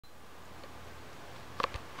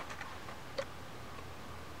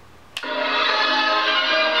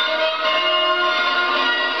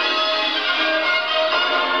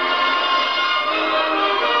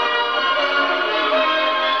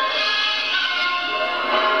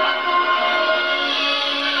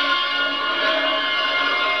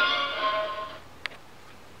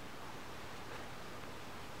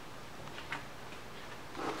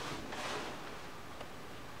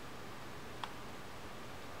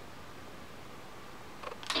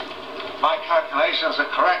calculations are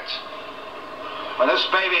correct, when this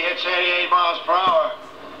baby hits 88 miles per hour,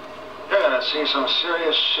 you're gonna see some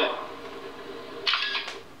serious shit.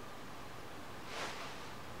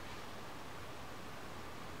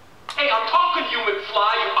 Hey, I'm talking to you,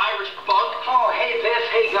 McFly, you Irish bug. Oh, hey, Biff.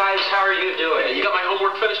 Hey, guys. How are you doing? Hey, you got my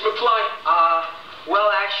homework finished, McFly?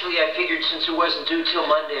 Well, actually, I figured since it wasn't due till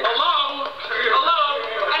Monday. Hello? Hello?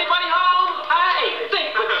 Anybody home? Hey,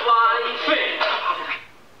 think, McFly, think.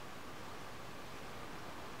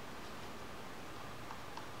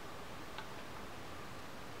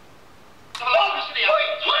 Hello, Mr. Neal.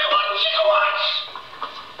 21 gigawatts!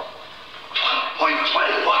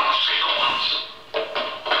 1.21 gigawatts!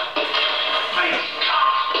 Thank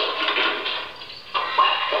God!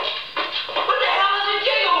 What the hell is a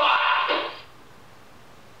gigawatt?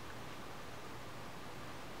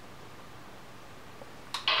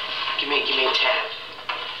 Give me a tab.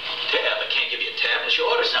 Tab? I can't give you a tab unless you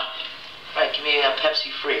order something. Right, give me a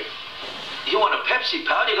Pepsi free. You want a Pepsi,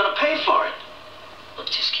 pal? You're gonna pay for it. Look,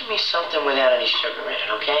 just give me something without any sugar in it,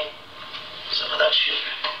 okay? Some of that sugar.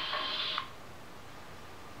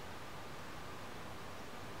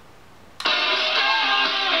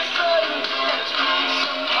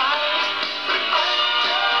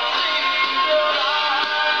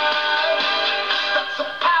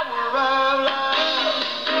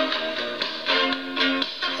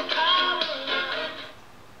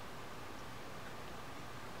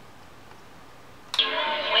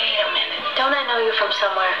 Don't I know you from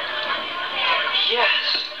somewhere? Yes.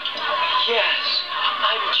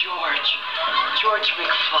 I'm George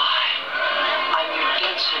McFly. I'm your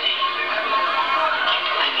density.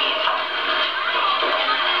 I mean,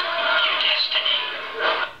 your destiny.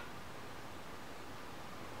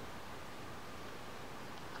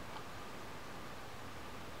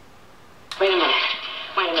 Wait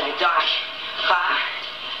a minute, Doc.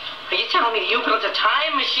 Are you telling me you built a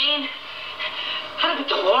time machine out of a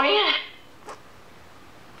DeLorean?